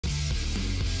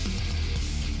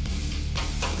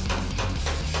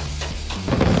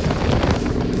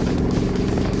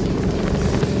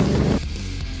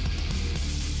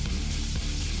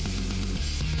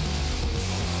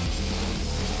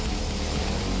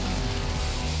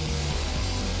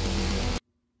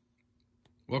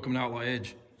Welcome to Outlaw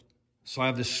Edge. So I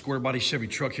have this Squarebody Chevy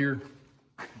truck here,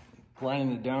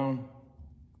 grinding it down,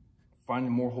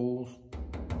 finding more holes,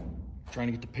 trying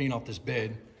to get the paint off this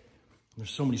bed.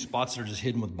 There's so many spots that are just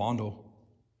hidden with Bondo.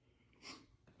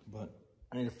 But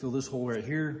I need to fill this hole right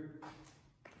here.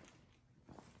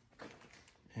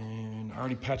 And I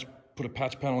already put a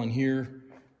patch panel in here,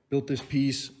 built this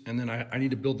piece, and then I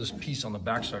need to build this piece on the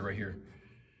backside right here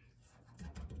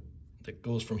that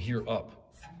goes from here up.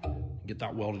 Get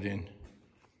that welded in.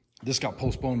 This got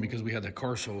postponed because we had that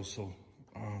car show, so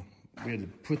we had to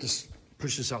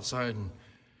push this outside and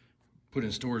put it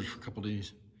in storage for a couple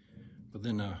days. But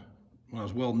then when I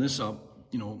was welding this up,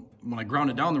 you know, when I ground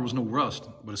it down, there was no rust.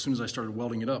 But as soon as I started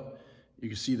welding it up, you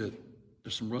can see that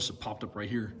there's some rust that popped up right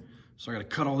here. So I got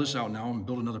to cut all this out now and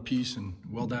build another piece and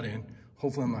weld that in.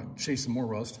 Hopefully I'm not chasing more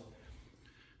rust.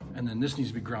 And then this needs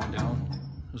to be ground down.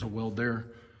 There's a weld there.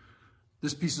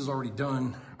 This piece is already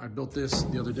done. I built this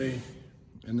the other day.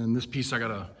 And then this piece I got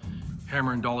to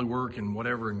hammer and dolly work and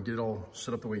whatever and get it all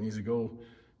set up the way it needs to go.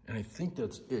 And I think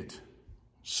that's it.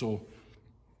 So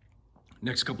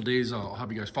next couple days, I'll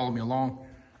have you guys follow me along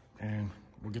and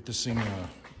we'll get this thing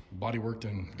body worked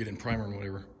and get it in primer and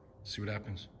whatever. See what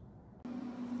happens.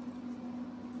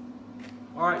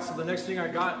 All right, so the next thing I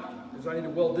got is I need to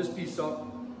weld this piece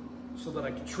up so that I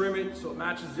can trim it so it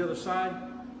matches the other side.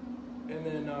 And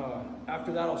then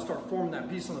after that, I'll start forming that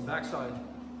piece on the backside.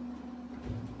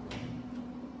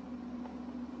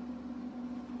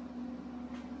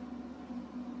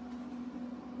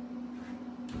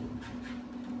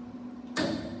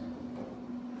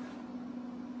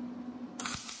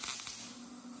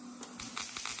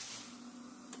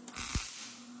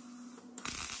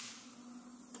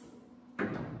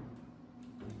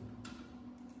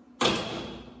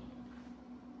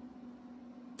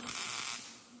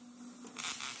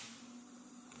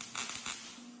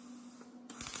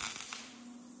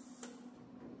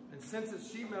 Since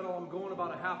it's sheet metal, I'm going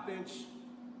about a 1/2 inch,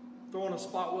 throwing a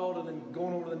spot weld and then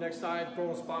going over to the next side,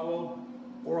 throwing a spot weld,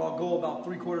 or I'll go about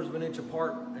 3/4 inch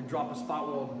apart and drop a spot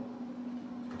weld.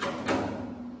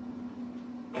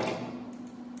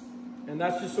 And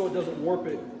that's just so it doesn't warp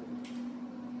it.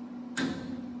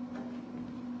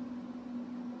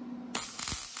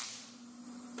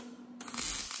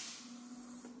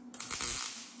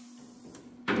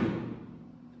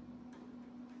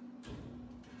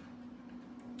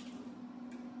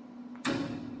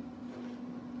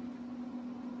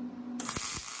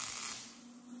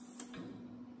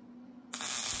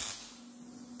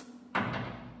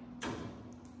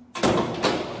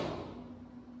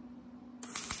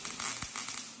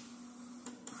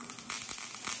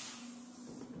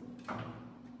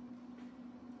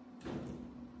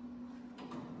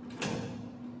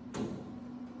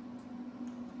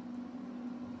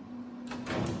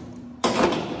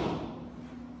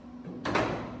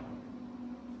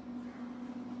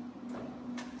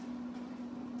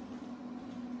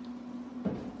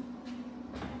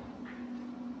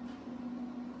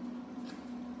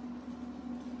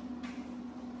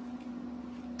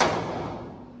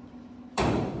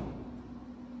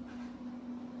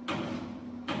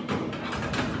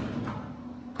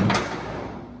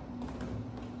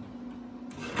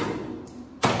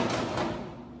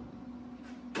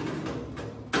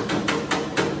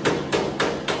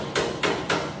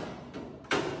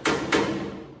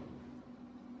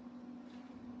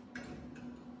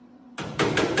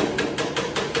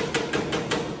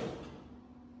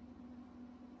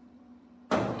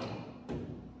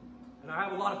 I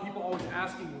have a lot of people always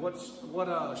asking what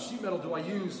sheet metal do I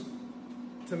use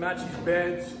to match these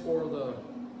beds or the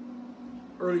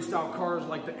early style cars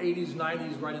like the 80s,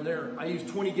 90s right in there. I use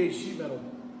 20 gauge sheet metal.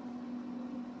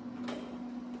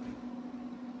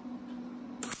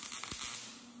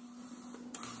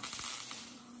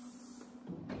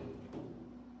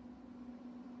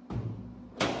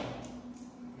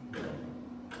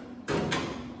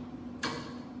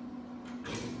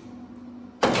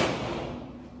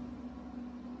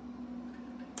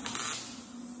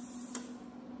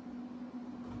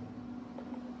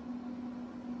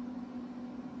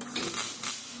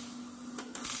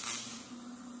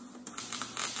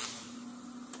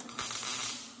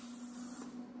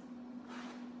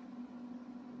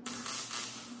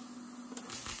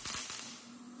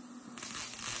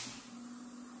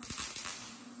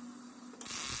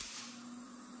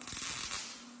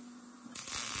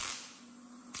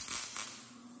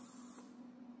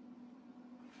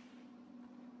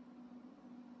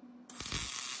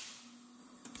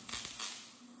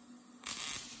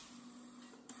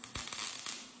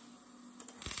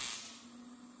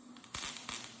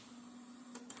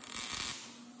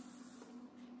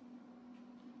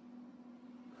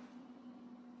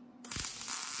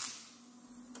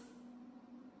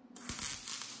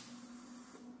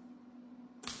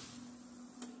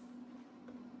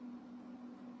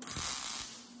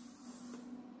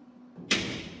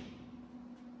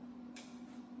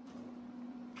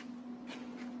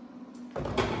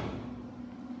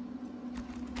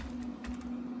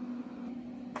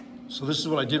 So this is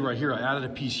what I did right here. I added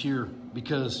a piece here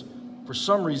because for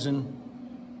some reason,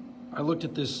 I looked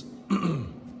at this,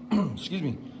 excuse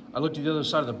me, I looked at the other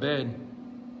side of the bed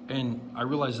and I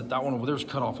realized that that one over there is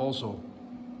cut off also.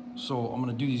 So I'm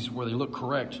gonna do these where they look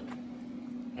correct.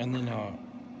 And then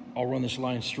I'll run this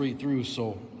line straight through.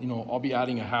 So, you know, I'll be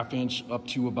adding a 1/2 inch up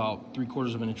to about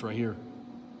 3/4 of an inch right here.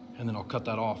 And then I'll cut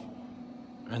that off.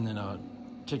 And then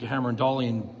take a hammer and dolly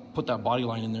and put that body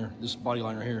line in there, this body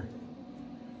line right here.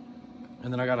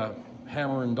 And then I got a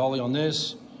hammer and dolly on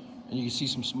this, and you can see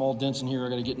some small dents in here I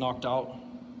gotta get knocked out.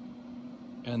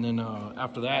 And then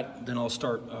after that, then I'll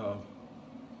start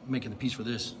making the piece for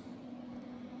this.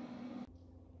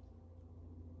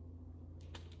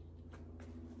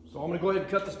 So I'm gonna go ahead and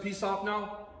cut this piece off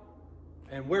now,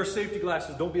 and wear safety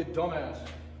glasses, don't be a dumbass.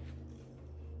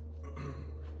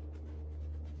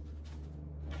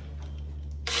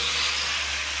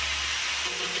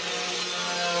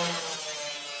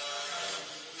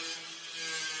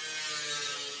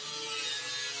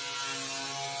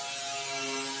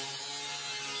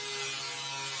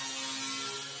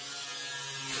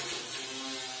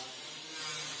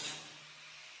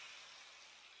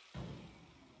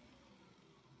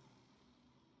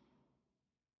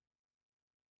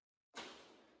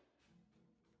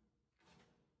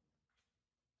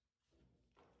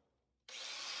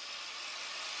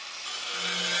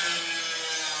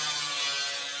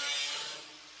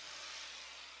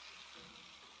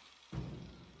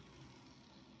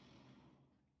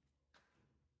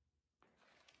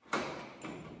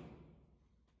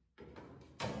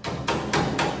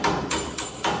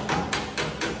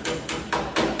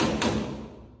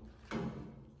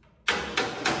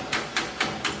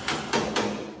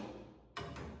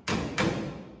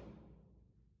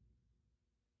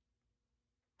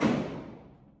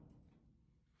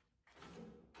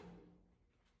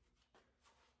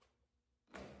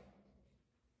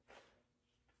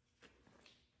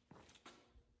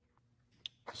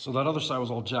 So that other side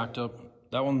was all jacked up.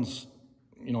 That one's,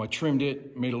 you know, I trimmed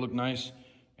it, made it look nice.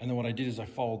 And then what I did is I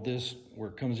followed this where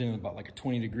it comes in about like a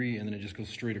 20 degree and then it just goes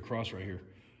straight across right here.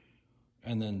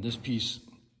 And then this piece,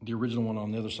 the original one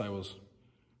on the other side was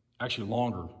actually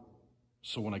longer.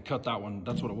 So when I cut that one,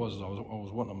 that's what it was. I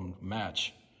was wanting them to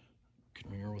match.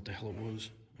 Couldn't remember what the hell it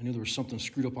was. I knew there was something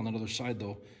screwed up on that other side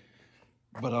though.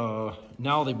 But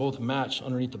now they both match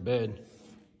underneath the bed.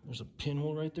 There's a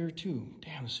pinhole right there too.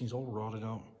 Damn, this thing's all rotted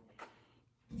out.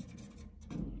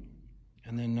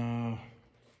 And then,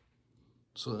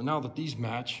 so now that these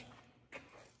match,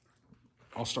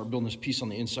 I'll start building this piece on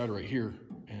the inside right here.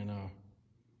 And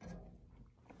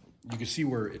you can see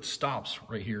where it stops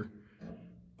right here.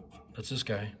 That's this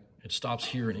guy. It stops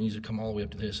here and it needs to come all the way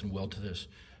up to this and weld to this.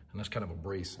 And that's kind of a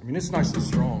brace. I mean, it's nice and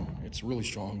strong. It's really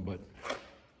strong, but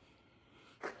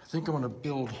I think I'm gonna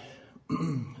build,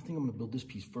 this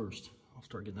piece first. I'll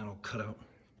start getting that all cut out.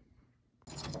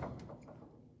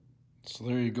 So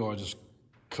there you go. I just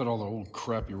cut all the old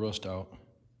crappy rust out.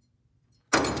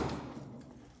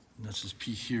 And that's this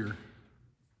piece here.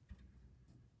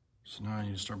 So now I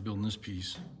need to start building this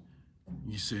piece.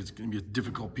 You say it's gonna be a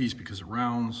difficult piece because it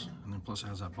rounds, and then plus it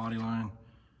has that body line.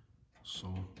 So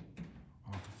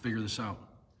I'll have to figure this out.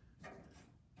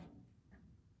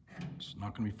 It's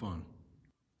not gonna be fun.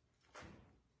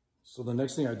 So the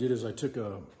next thing I did is I took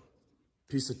a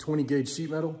piece of 20 gauge sheet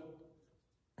metal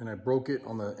and I broke it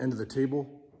on the end of the table.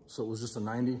 So it was just a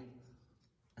 90.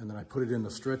 And then I put it in the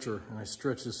stretcher and I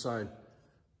stretched this side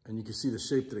and you can see the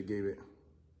shape that it gave it.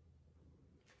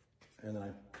 And then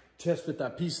I test fit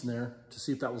that piece in there to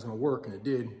see if that was gonna work, and it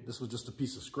did. This was just a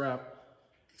piece of scrap.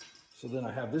 So then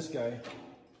I have this guy,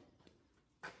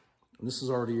 and this is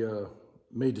already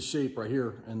made to shape right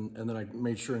here. And then I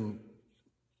made sure and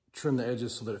trim the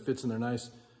edges so that it fits in there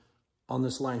nice. On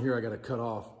this line here, I gotta cut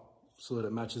off so that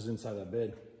it matches inside that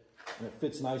bed. And it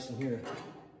fits nice in here.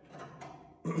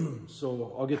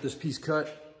 So I'll get this piece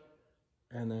cut,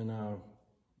 and then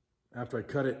after I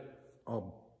cut it,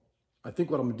 I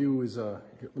think what I'm gonna do is,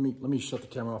 here, let me shut the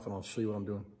camera off and I'll show you what I'm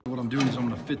doing. What I'm doing is I'm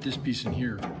gonna fit this piece in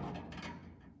here.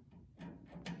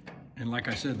 And like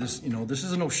I said, this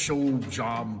isn't no show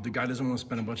job. The guy doesn't want to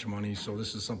spend a bunch of money, so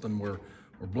this is something where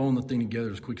we're blowing the thing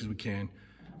together as quick as we can.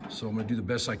 So I'm gonna do the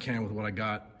best I can with what I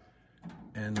got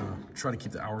and try to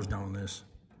keep the hours down on this.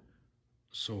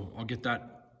 So I'll get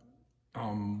that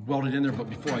welded in there, but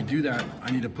before I do that,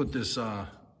 I need to put this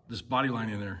this body line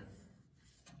in there.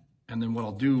 And then what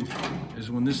I'll do is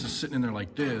when this is sitting in there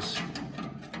like this,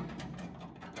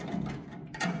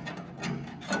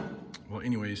 well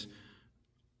anyways,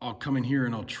 I'll come in here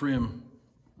and I'll trim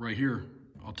right here.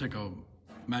 I'll take a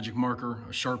magic marker,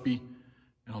 a Sharpie,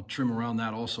 And I'll trim around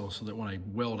that also so that when I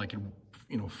weld, I can,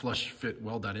 you know, flush fit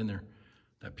weld that in there,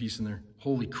 that piece in there.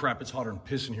 Holy crap, it's hotter than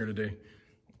piss in here today.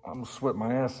 I'm sweating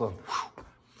my ass off.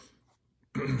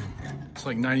 It's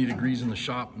like 90 degrees in the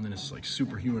shop, and then it's like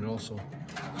super humid also.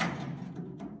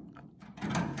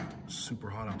 Super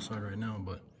hot outside right now,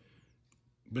 but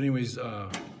anyways,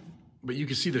 but you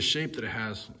can see the shape that it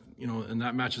has, you know, and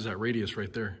that matches that radius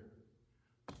right there.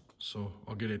 So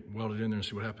I'll get it welded in there and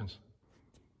see what happens.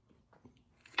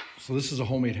 So this is a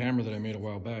homemade hammer that I made a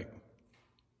while back.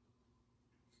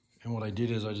 And what I did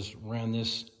is I just ran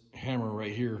this hammer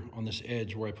right here on this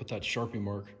edge where I put that Sharpie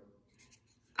mark.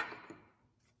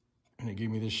 And it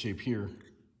gave me this shape here.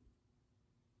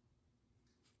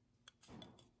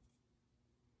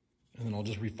 And then I'll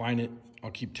just refine it. I'll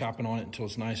keep tapping on it until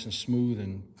it's nice and smooth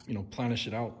and, you know, planish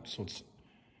it out so it's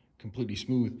completely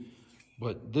smooth.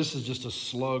 But this is just a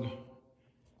slug, an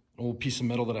old piece of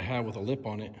metal that I have with a lip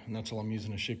on it, and that's all I'm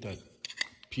using to shape that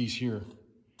piece here.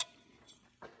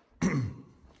 And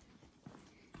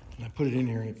I put it in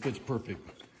here and it fits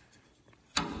perfect.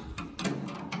 And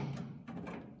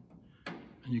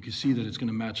you can see that it's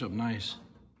gonna match up nice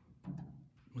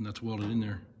when that's welded in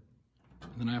there.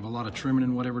 And then I have a lot of trimming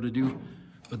and whatever to do.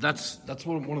 But that's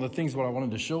one of the things what I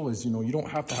wanted to show is, you know, you don't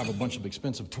have to have a bunch of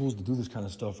expensive tools to do this kind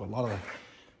of stuff.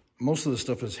 Most of the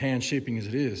stuff is hand shaping as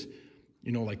it is.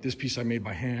 You know, like this piece I made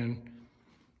by hand.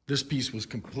 This piece was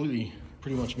pretty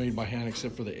much made by hand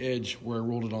except for the edge where I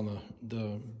rolled it on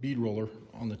the bead roller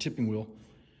on the tipping wheel.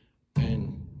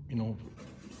 And, you know,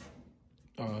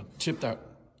 tip that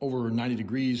over 90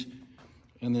 degrees.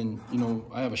 And then, you know,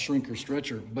 I have a shrinker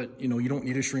stretcher, but, you know, you don't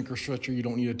need a shrinker stretcher. You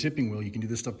don't need a tipping wheel. You can do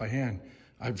this stuff by hand.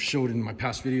 I've showed in my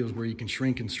past videos where you can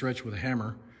shrink and stretch with a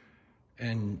hammer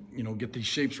and, you know, get these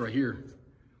shapes right here.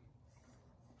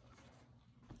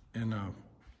 And,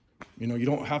 you know, you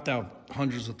don't have to have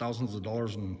hundreds of thousands of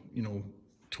dollars and, you know,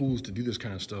 tools to do this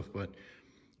kind of stuff. But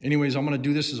anyways, I'm going to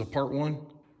do this as a part 1,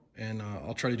 and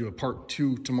I'll try to do a part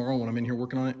 2 tomorrow when I'm in here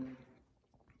working on it.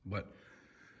 But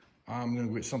I'm going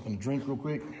to get something to drink real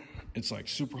quick. It's like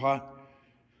super hot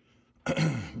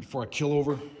before I kill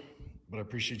over. But I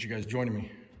appreciate you guys joining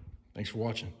me. Thanks for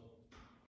watching.